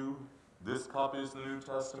of you. This cup is the New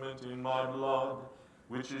Testament in my blood,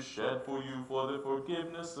 which is shed for you for the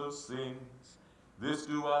forgiveness of sins. This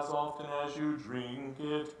do as often as you drink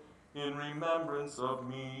it, in remembrance of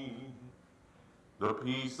me. The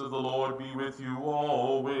peace of the Lord be with you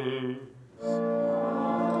always.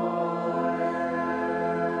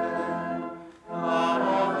 Lamb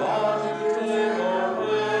of God, you take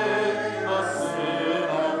away the sin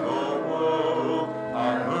of the world,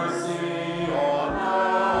 have mercy on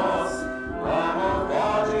us. Lamb of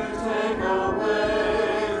God, you take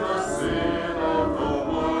away the sin of the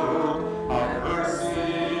world, have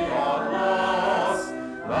mercy on us.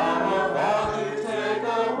 Lamb of God, you take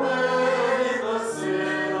away the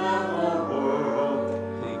sin of the world.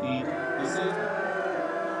 Take, eat, this is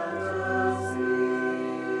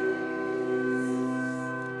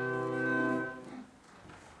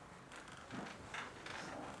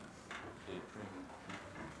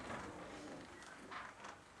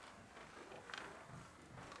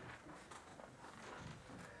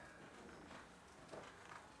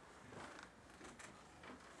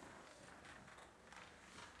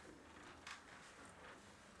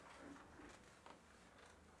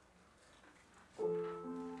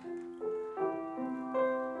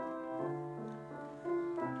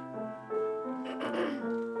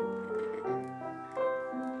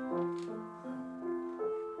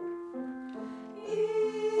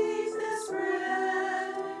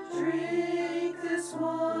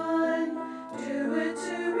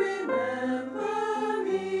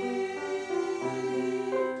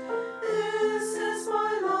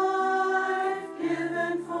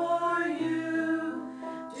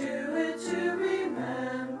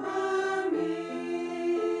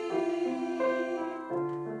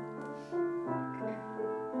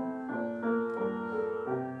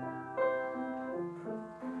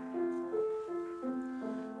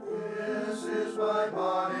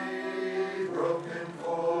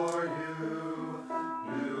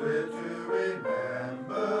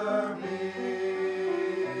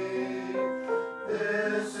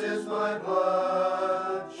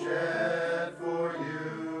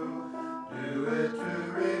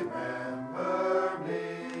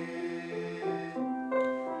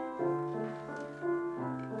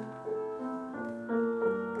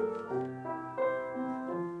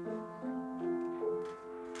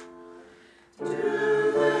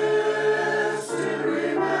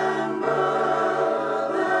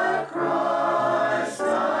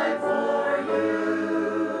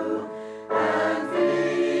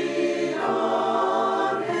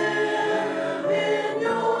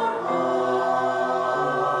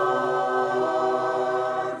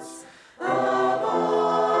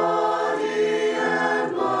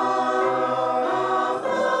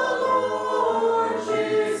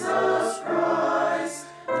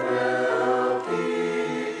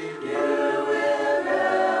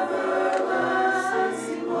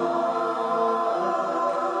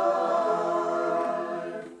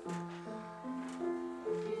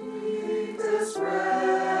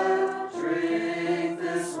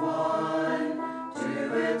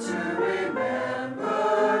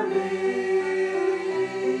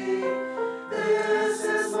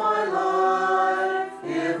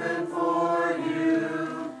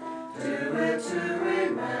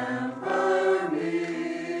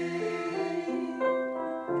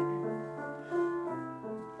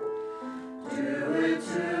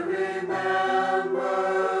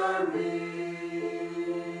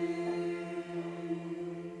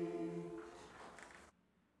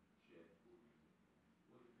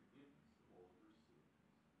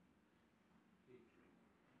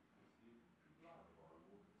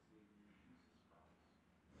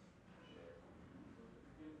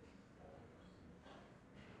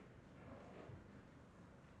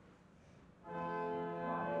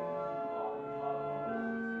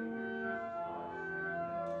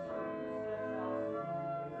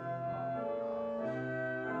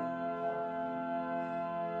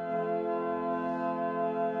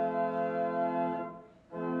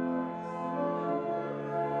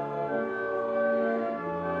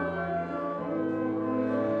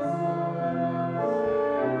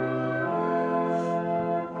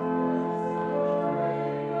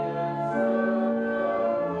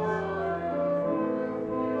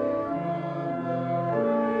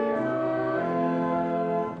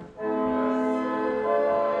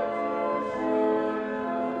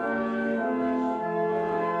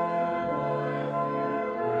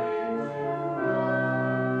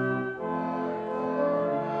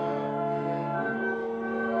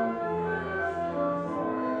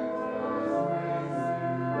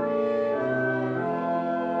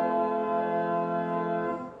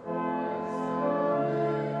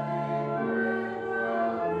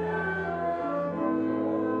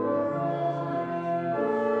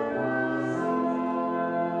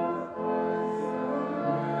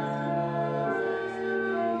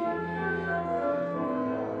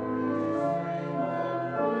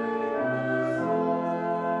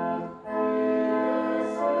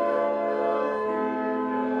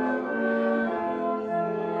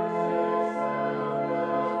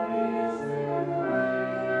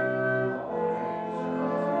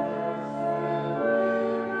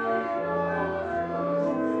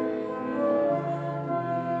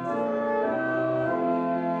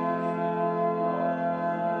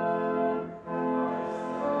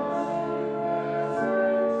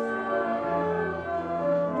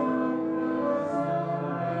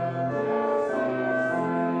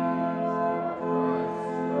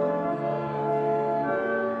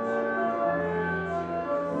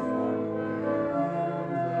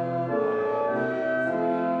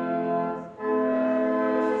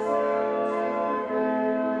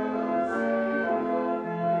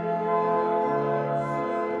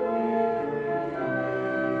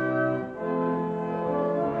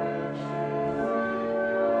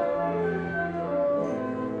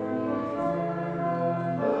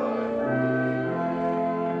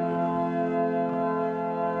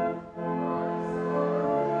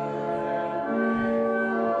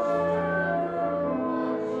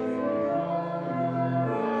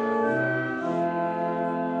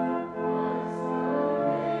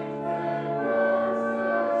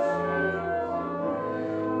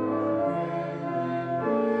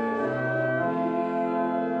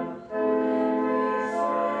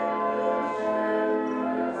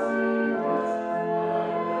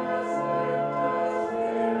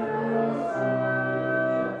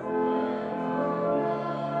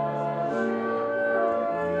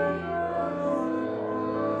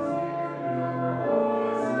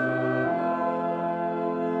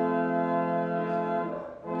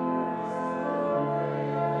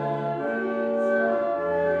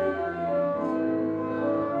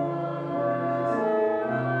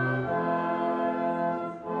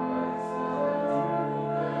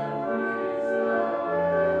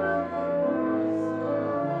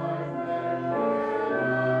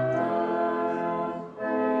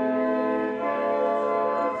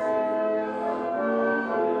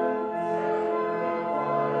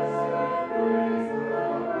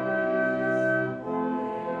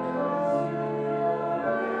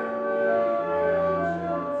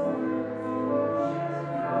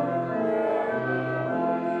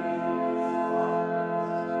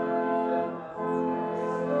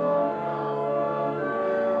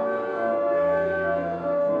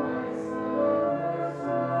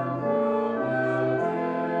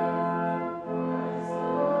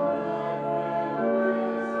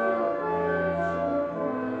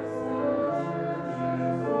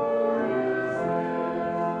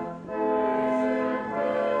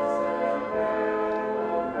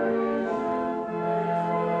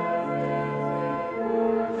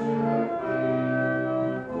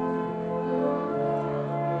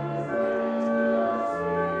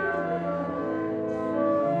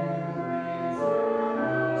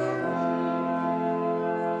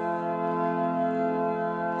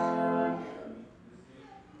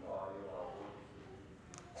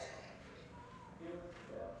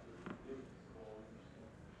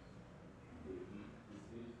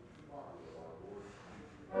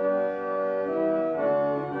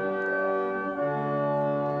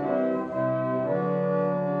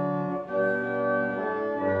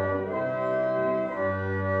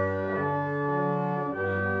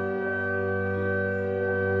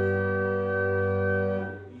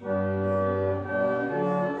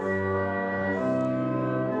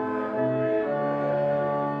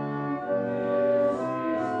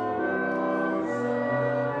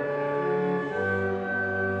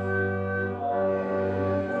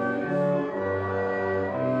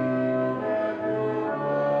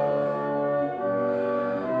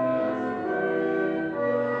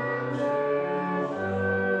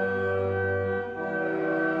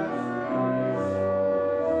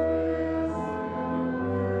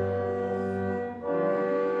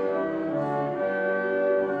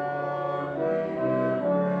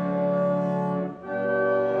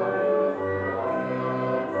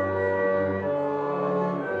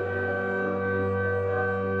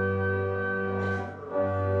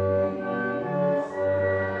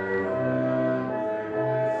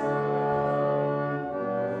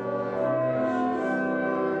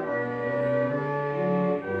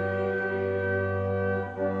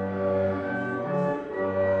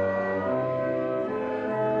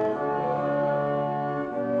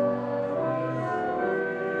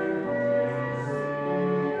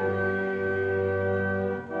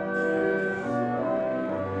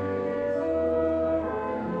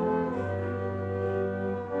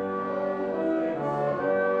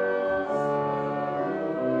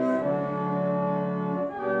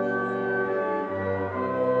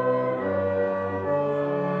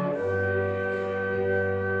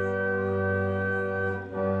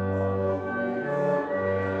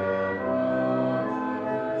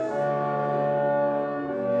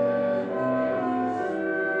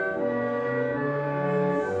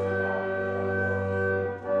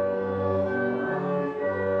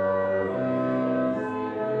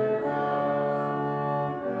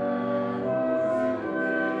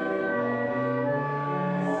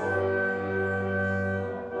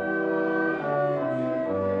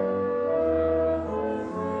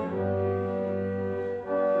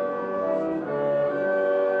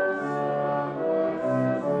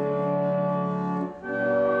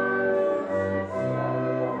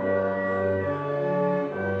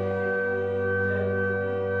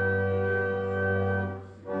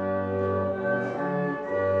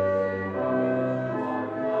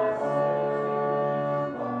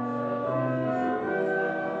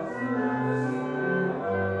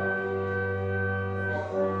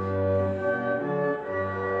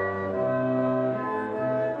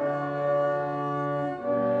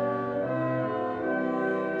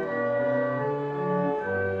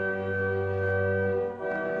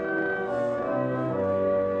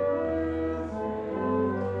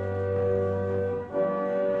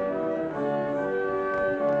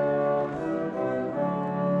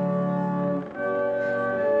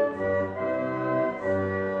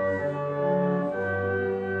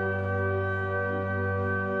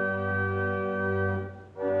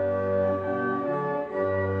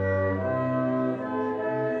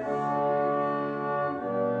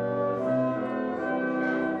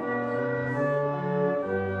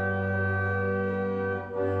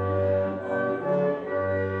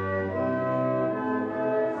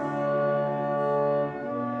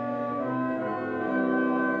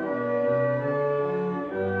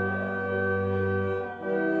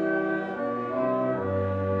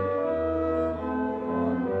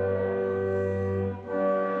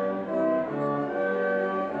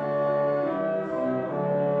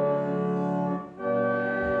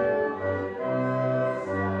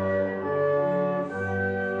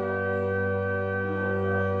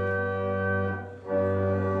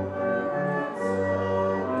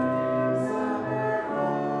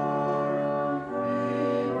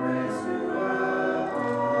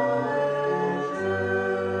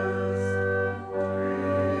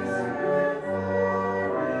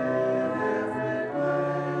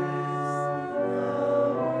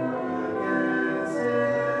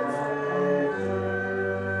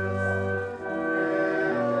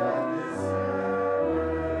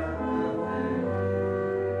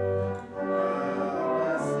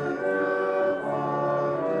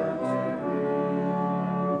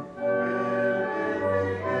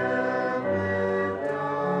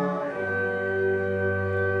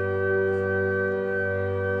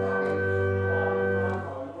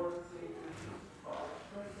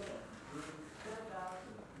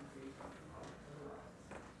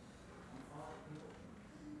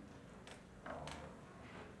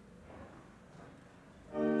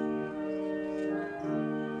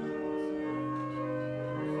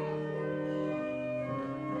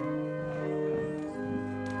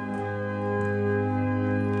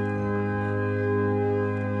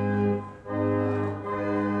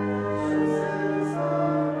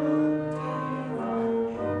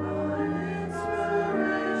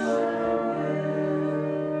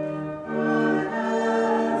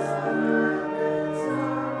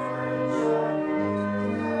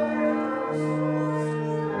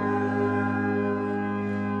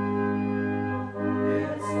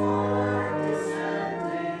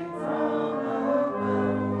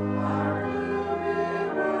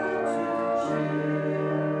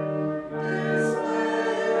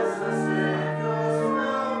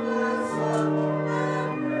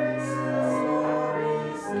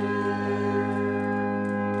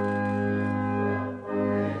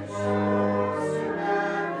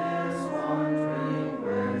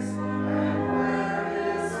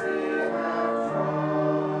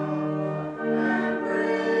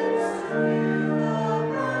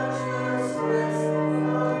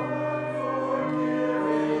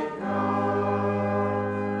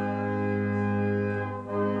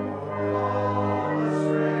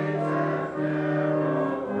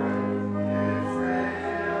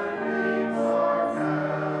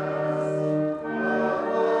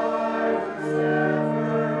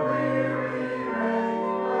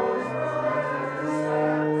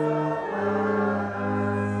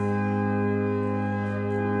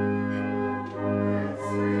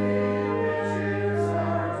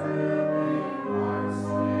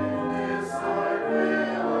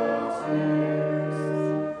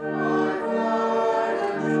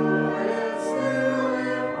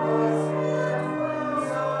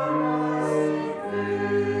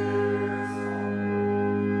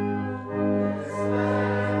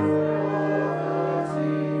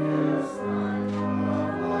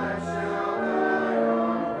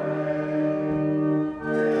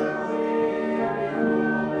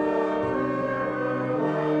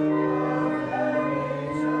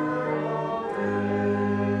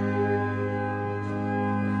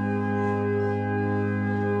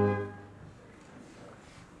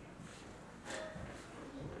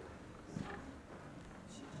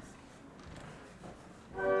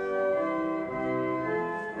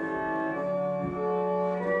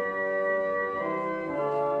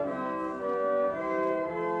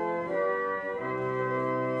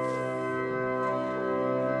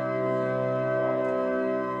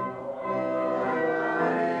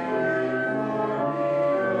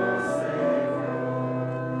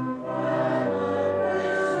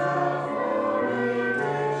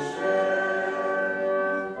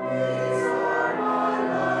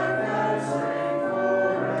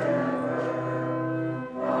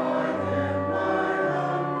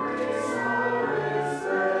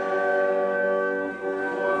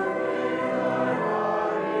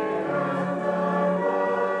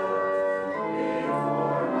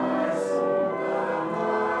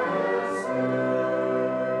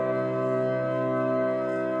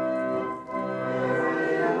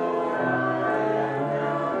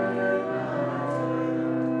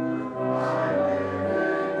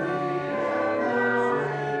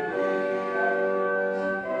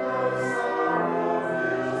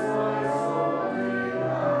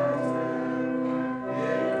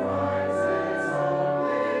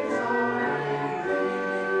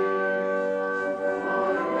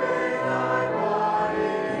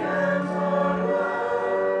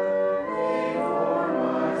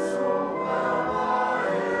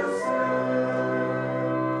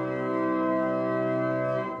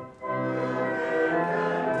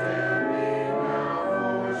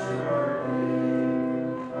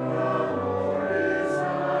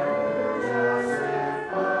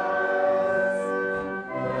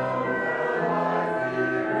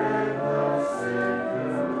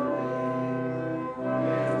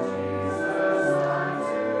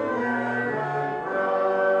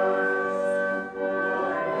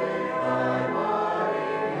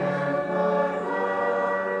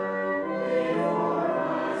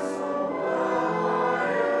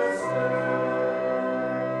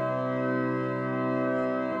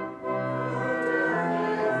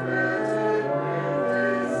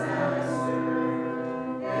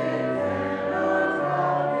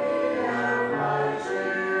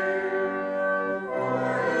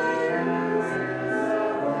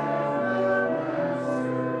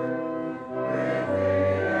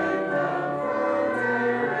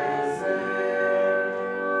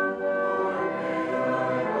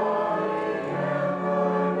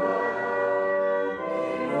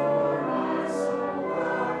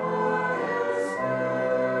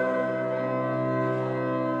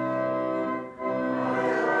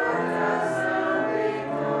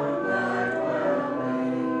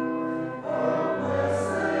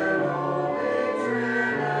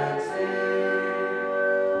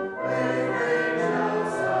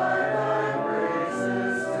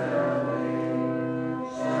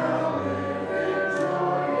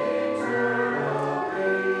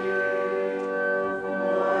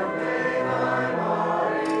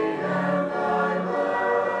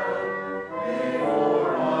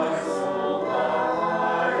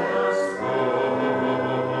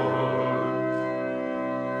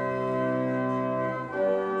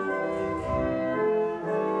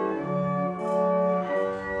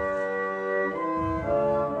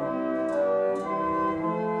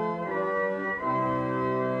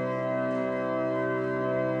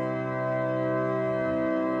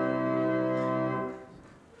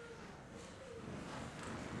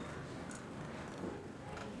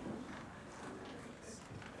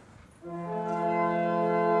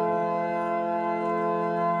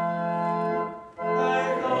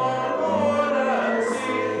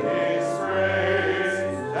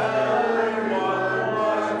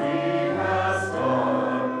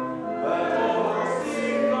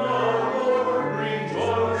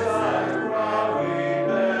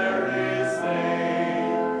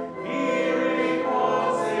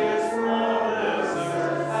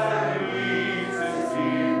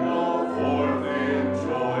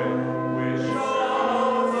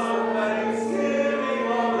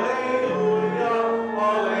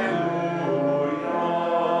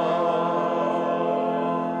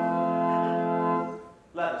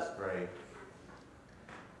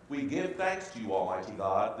Almighty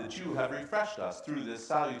God, that you have refreshed us through this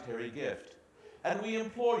salutary gift, and we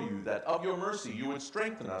implore you that of your mercy you would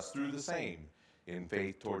strengthen us through the same, in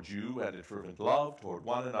faith toward you and in fervent love toward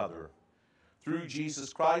one another. Through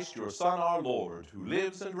Jesus Christ, your Son, our Lord, who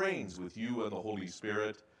lives and reigns with you and the Holy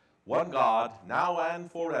Spirit, one God, now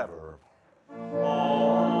and forever.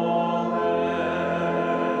 Amen.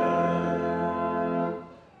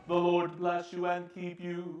 The Lord bless you and keep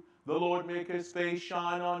you. The Lord make his face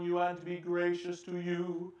shine on you and be gracious to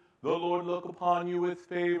you. The Lord look upon you with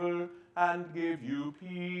favor and give you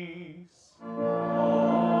peace.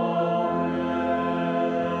 Amen.